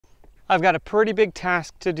I've got a pretty big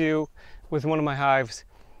task to do with one of my hives.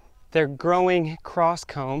 They're growing cross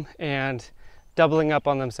comb and doubling up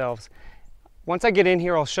on themselves. Once I get in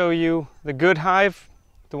here, I'll show you the good hive,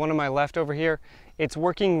 the one on my left over here. It's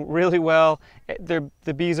working really well.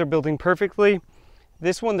 The bees are building perfectly.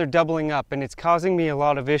 This one, they're doubling up and it's causing me a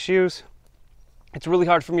lot of issues. It's really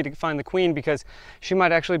hard for me to find the queen because she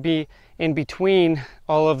might actually be in between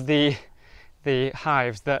all of the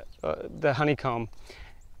hives, the honeycomb.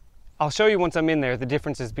 I'll show you once I'm in there the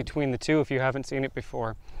differences between the two if you haven't seen it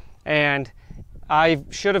before. And I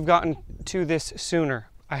should have gotten to this sooner.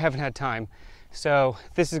 I haven't had time. So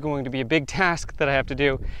this is going to be a big task that I have to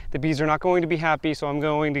do. The bees are not going to be happy, so I'm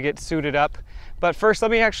going to get suited up. But first, let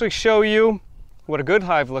me actually show you what a good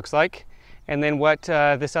hive looks like, and then what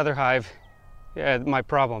this other hive, my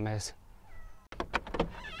problem is.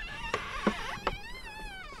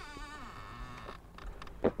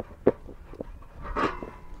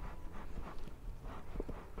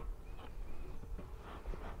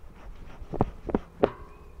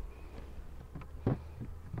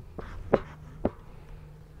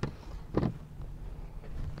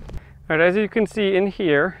 All right, as you can see in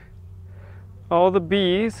here, all the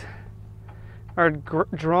bees are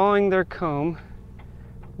drawing their comb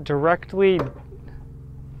directly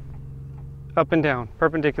up and down,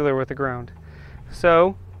 perpendicular with the ground.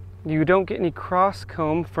 So you don't get any cross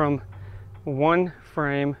comb from one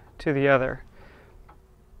frame to the other.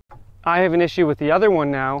 I have an issue with the other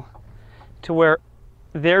one now to where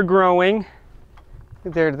they're growing,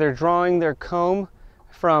 they're drawing their comb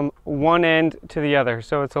from one end to the other.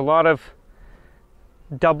 So it's a lot of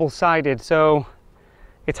double-sided. So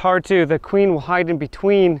it's hard to, the queen will hide in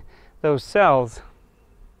between those cells.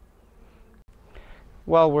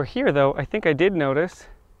 While we're here though, I think I did notice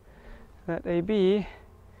that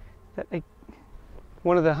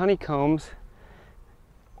one of the honeycombs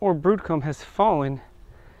or broodcomb has fallen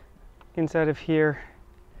inside of here.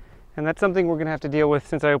 And that's something we're gonna have to deal with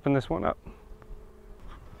since I opened this one up.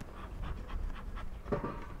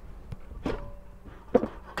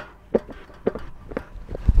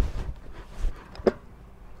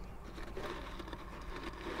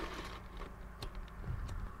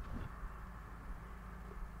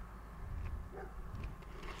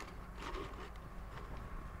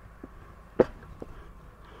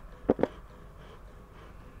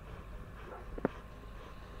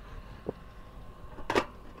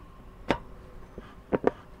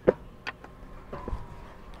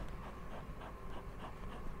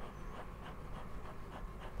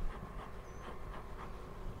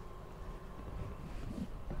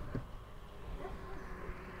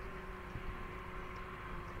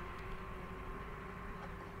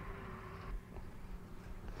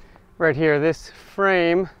 Right here, this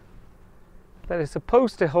frame that is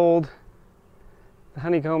supposed to hold the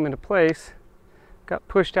honeycomb into place got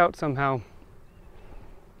pushed out somehow.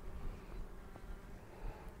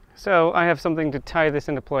 So I have something to tie this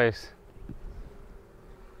into place.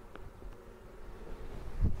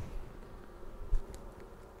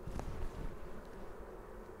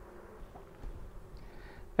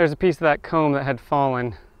 There's a piece of that comb that had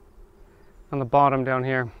fallen on the bottom down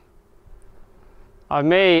here. I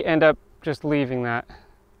may end up just leaving that.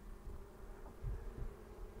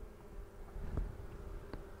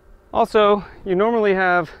 Also, you normally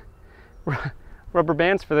have rubber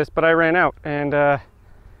bands for this, but I ran out, and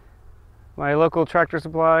my local Tractor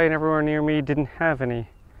Supply and everywhere near me didn't have any.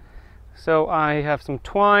 So I have some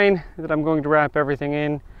twine that I'm going to wrap everything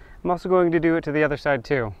in. I'm also going to do it to the other side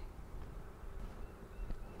too.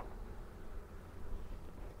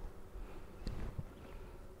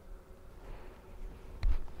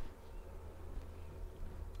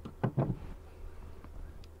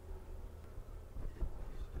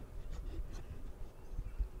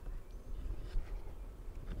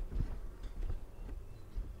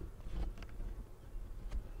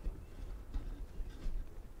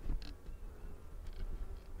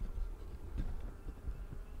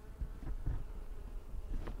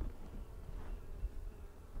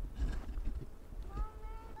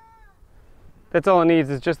 That's all it needs,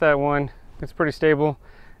 is just that one. It's pretty stable.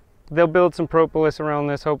 They'll build some propolis around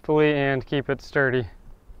this hopefully and keep it sturdy.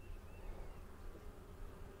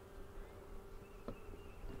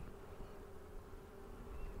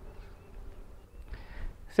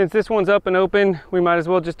 Since this one's up and open, we might as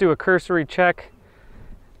well just do a cursory check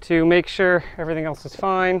to make sure everything else is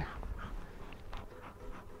fine.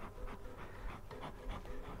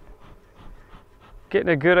 Getting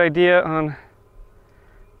a good idea on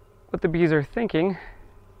what the bees are thinking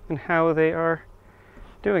and how they are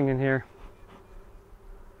doing in here.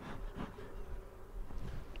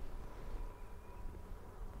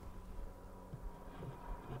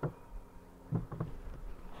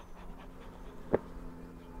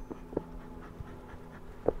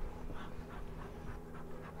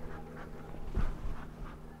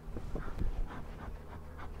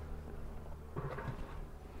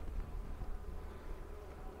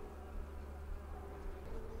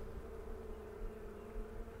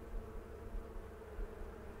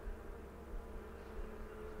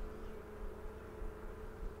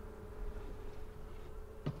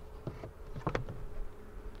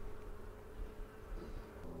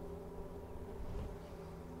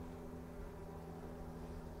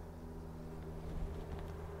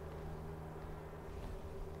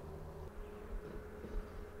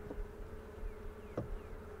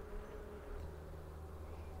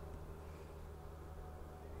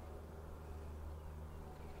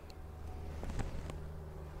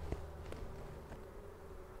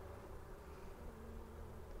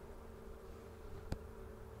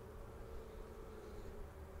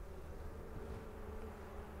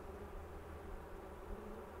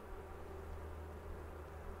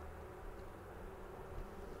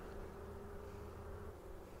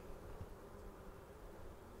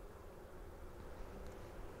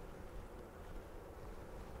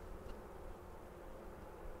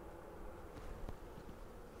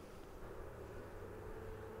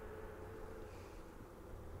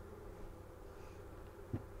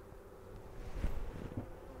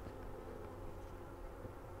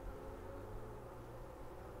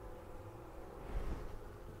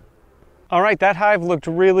 All right, that hive looked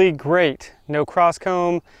really great. No cross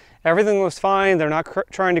comb, everything was fine. They're not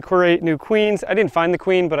trying to create new queens. I didn't find the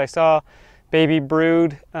queen, but I saw baby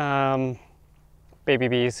brood, baby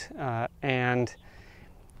bees, and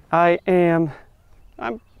I'm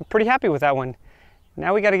pretty happy with that one.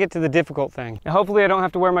 Now we got to get to the difficult thing. Now, hopefully I don't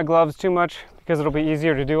have to wear my gloves too much because it'll be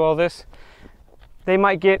easier to do all this. They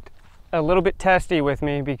might get a little bit testy with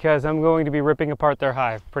me because I'm going to be ripping apart their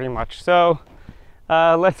hive pretty much. So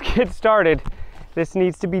let's get started. This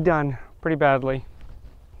needs to be done pretty badly.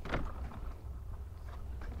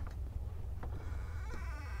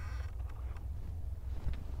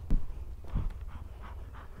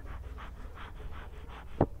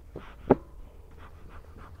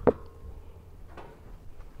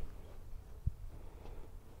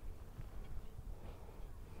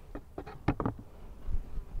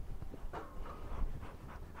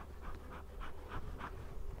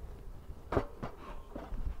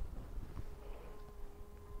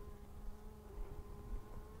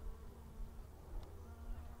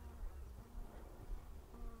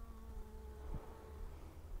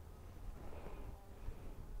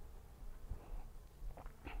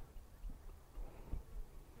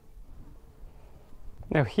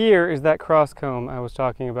 Now here is that cross comb I was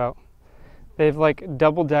talking about. They've like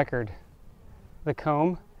double-deckered the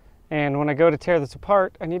comb, and when I go to tear this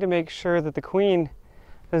apart, I need to make sure that the queen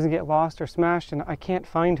doesn't get lost or smashed, and I can't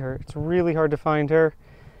find her. It's really hard to find her.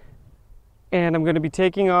 And I'm going to be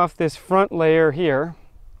taking off this front layer here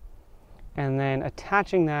and then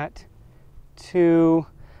attaching that to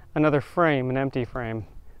another frame, an empty frame.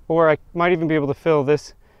 Or I might even be able to fill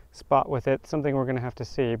this spot with it, something we're going to have to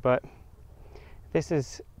see. But this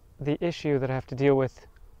is the issue that I have to deal with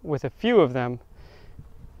a few of them.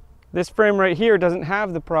 This frame right here doesn't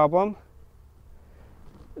have the problem.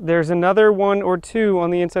 There's another one or two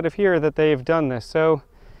on the inside of here that they've done this. So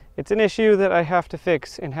it's an issue that I have to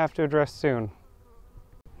fix and have to address soon.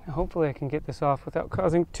 Now, hopefully I can get this off without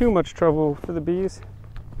causing too much trouble for the bees.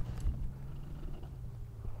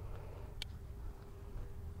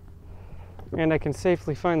 And I can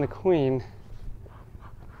safely find the queen.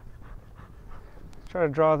 Try to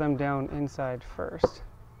draw them down inside first.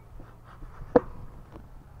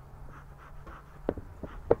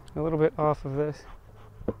 A little bit off of this.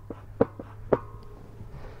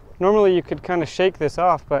 Normally you could kind of shake this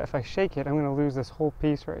off, but if I shake it, I'm going to lose this whole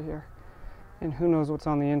piece right here. And who knows what's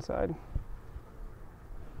on the inside.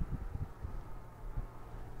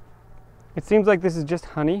 It seems like this is just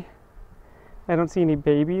honey. I don't see any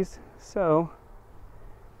babies, so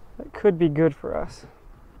that could be good for us.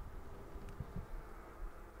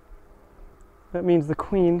 That means the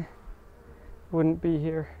queen wouldn't be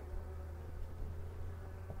here.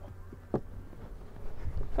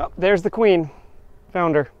 Oh, there's the queen.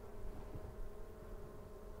 Found her.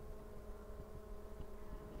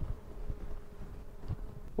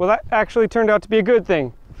 Well, that actually turned out to be a good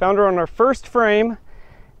thing. Found her on our first frame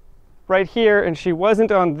right here, and she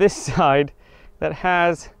wasn't on this side that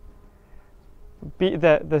has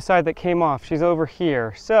the side that came off. She's over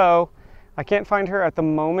here. So I can't find her at the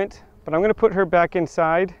moment, but I'm going to put her back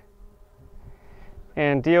inside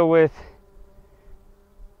and deal with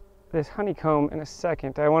this honeycomb in a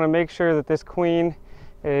second. I want to make sure that this queen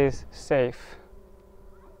is safe.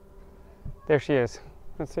 There she is.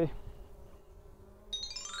 Let's see.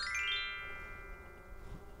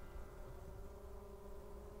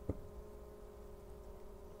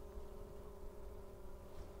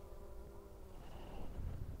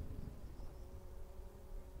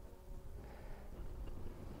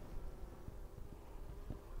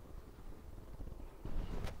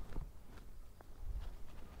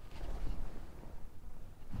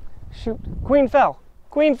 Shoot, queen fell,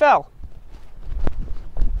 queen fell.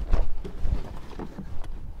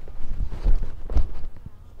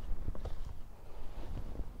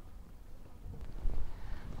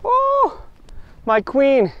 Oh, my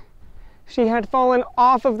queen, she had fallen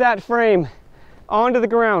off of that frame onto the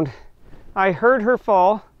ground. I heard her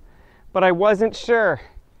fall, but I wasn't sure.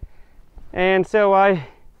 And so I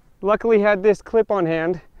luckily had this clip on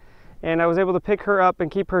hand and I was able to pick her up and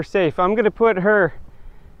keep her safe. I'm going to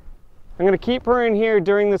keep her in here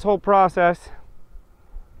during this whole process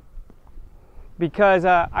because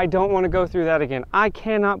I don't want to go through that again. I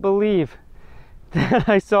cannot believe that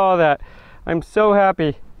I saw that. I'm so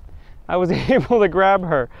happy I was able to grab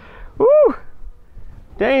her. Woo!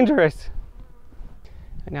 Dangerous.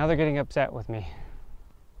 And now they're getting upset with me.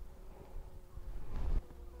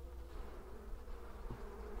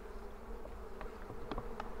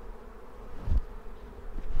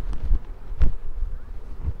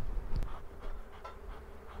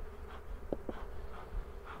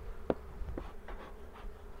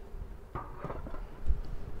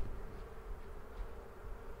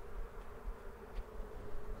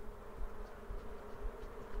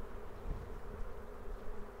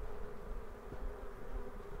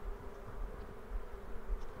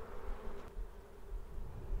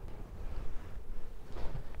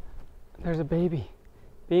 there's a baby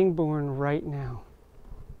being born right now.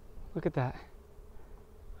 Look at that.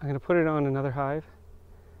 I'm going to put it on another hive,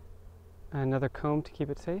 another comb to keep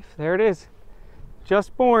it safe. There it is,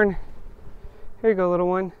 just born. Here you go, little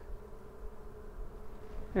one.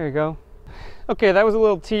 There you go. Okay, that was a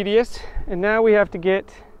little tedious, and now we have to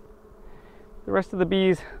get the rest of the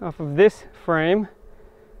bees off of this frame,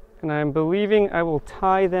 and I'm believing I will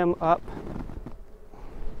tie them up.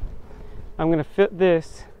 I'm going to fit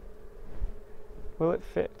this. Will it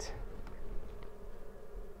fit?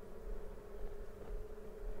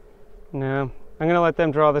 No. I'm going to let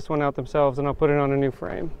them draw this one out themselves, and I'll put it on a new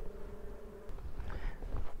frame.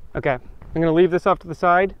 Okay, I'm going to leave this off to the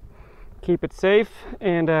side, keep it safe,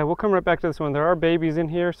 and we'll come right back to this one. There are babies in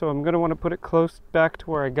here, so I'm going to want to put it close back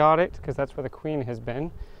to where I got it, because that's where the queen has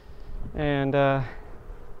been. And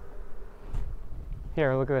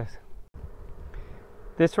here, look at this.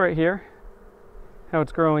 This right here, how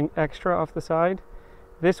it's growing extra off the side.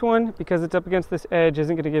 This one, because it's up against this edge,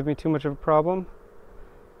 isn't going to give me too much of a problem.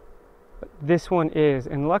 But this one is,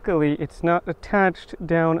 and luckily it's not attached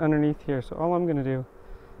down underneath here, so all I'm going to do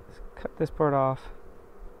is cut this part off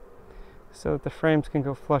so that the frames can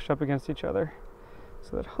go flush up against each other,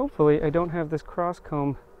 so that hopefully I don't have this cross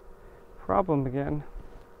comb problem again.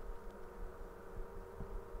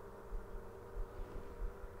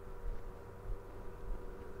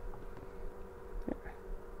 Here.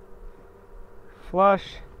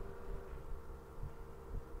 Flush.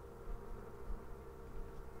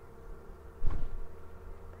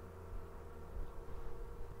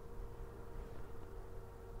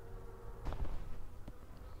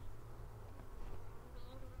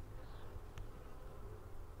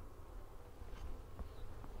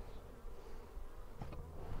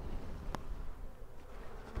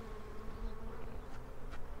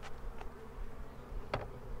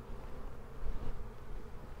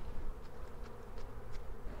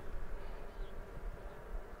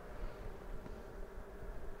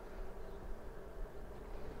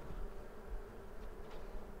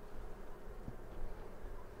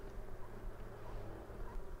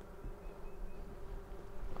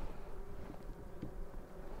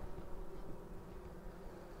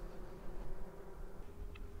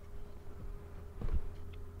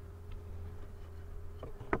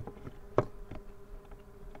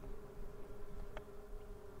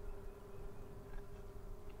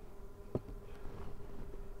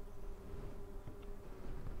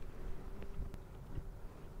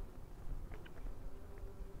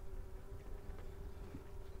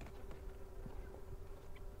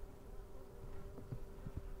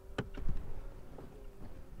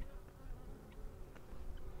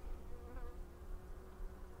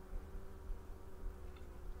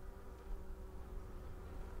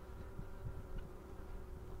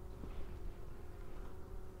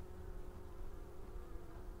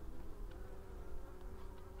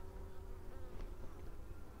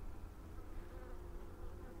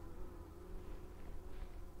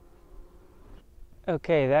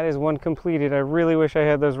 Okay, that is one completed. I really wish I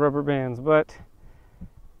had those rubber bands, but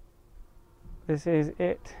this is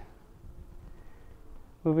it.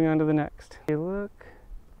 Moving on to the next. Hey, look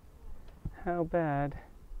how bad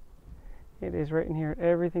it is right in here.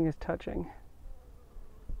 Everything is touching.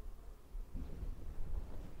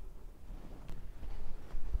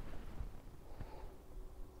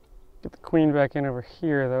 Get the queen back in over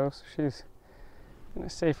here though, so she's in a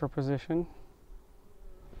safer position.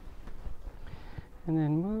 And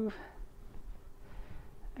then move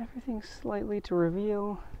everything slightly to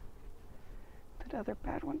reveal that other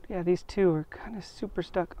bad one. Yeah, these two are kind of super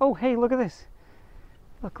stuck. Oh, hey, look at this.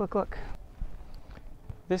 Look, look, look.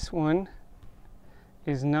 This one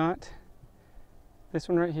is not, this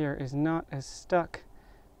one right here is not as stuck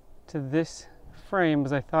to this frame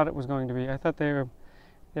as I thought it was going to be. I thought they were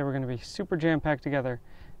going to be super jam-packed together.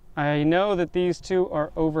 I know that these two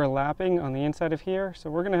are overlapping on the inside of here,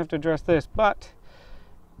 so we're going to have to address this, but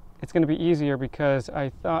it's going to be easier because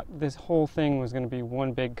I thought this whole thing was going to be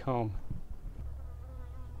one big comb.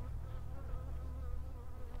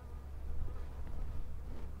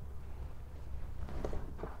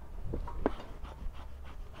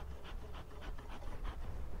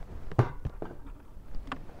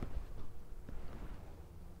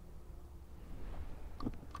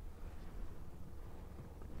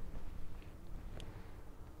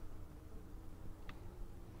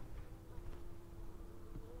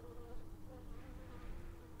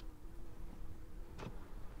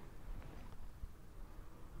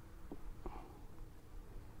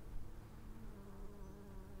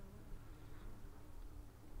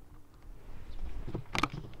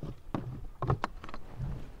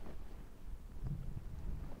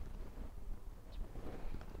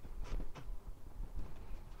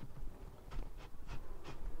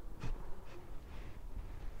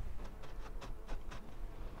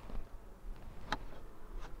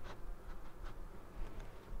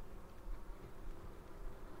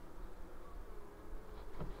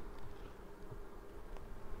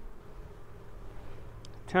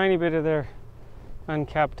 tiny bit of their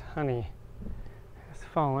uncapped honey has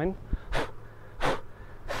fallen.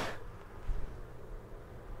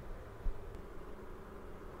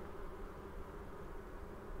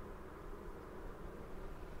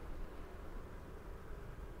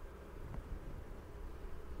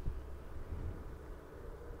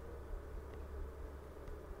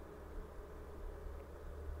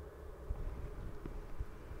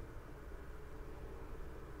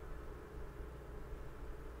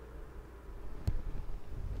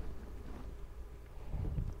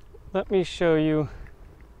 Let me show you.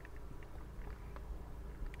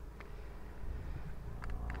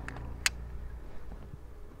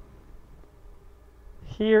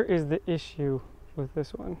 Here is the issue with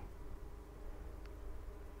this one.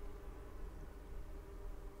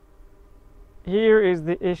 Here is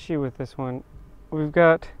the issue with this one. We've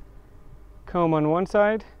got comb on one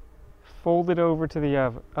side, folded over to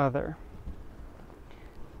the other.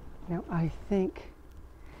 Now I think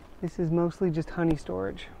this is mostly just honey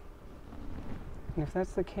storage. And if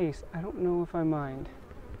that's the case, I don't know if I mind,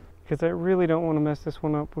 because I really don't want to mess this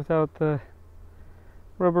one up without the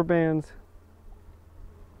rubber bands.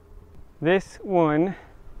 This one,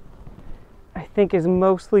 I think, is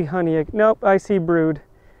mostly honey. Nope, I see brood.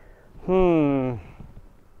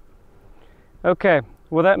 Okay,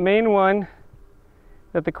 well, that main one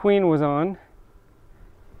that the queen was on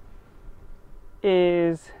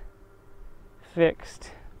is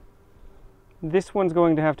fixed. This one's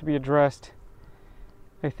going to have to be addressed,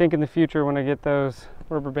 I think, in the future when I get those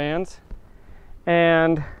rubber bands.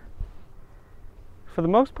 And for the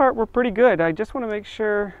most part, we're pretty good. I just want to make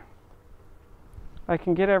sure I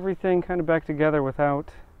can get everything kind of back together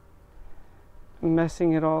without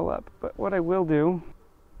messing it all up. But what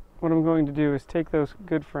I'm going to do is take those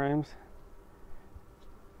good frames,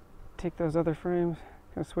 take those other frames,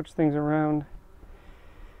 kind of switch things around.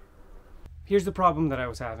 Here's the problem that I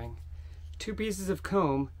was having. Two pieces of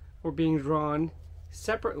comb were being drawn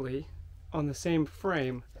separately on the same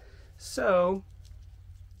frame, so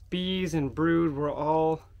bees and brood were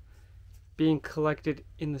all being collected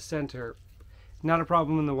in the center. Not a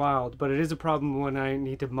problem in the wild, but it is a problem when I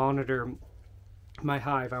need to monitor my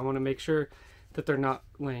hive. I want to make sure that they're not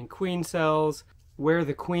laying queen cells, where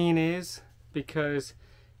the queen is, because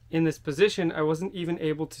in this position I wasn't even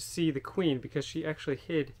able to see the queen because she actually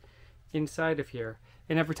hid inside of here,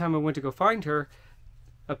 and every time I went to go find her,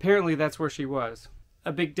 apparently that's where she was.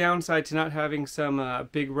 A big downside to not having some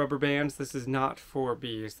big rubber bands, this is not for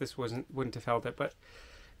bees, this wouldn't have held it, but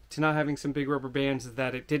to not having some big rubber bands is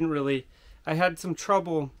that it didn't really, I had some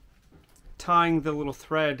trouble tying the little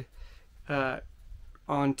thread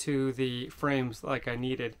onto the frames like I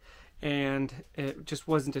needed, and it just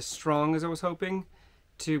wasn't as strong as I was hoping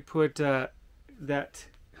to put that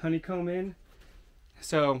honeycomb in.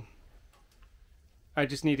 So I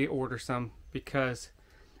just need to order some because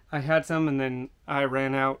I had some and then I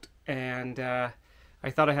ran out, and I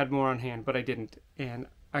thought I had more on hand, but I didn't. And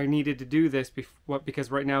I needed to do this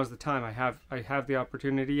because right now is the time. I have the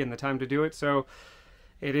opportunity and the time to do it, so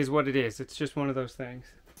it is what it is. It's just one of those things.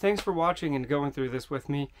 Thanks for watching and going through this with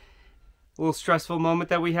me. A little stressful moment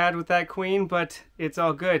that we had with that queen, but it's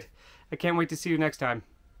all good. I can't wait to see you next time.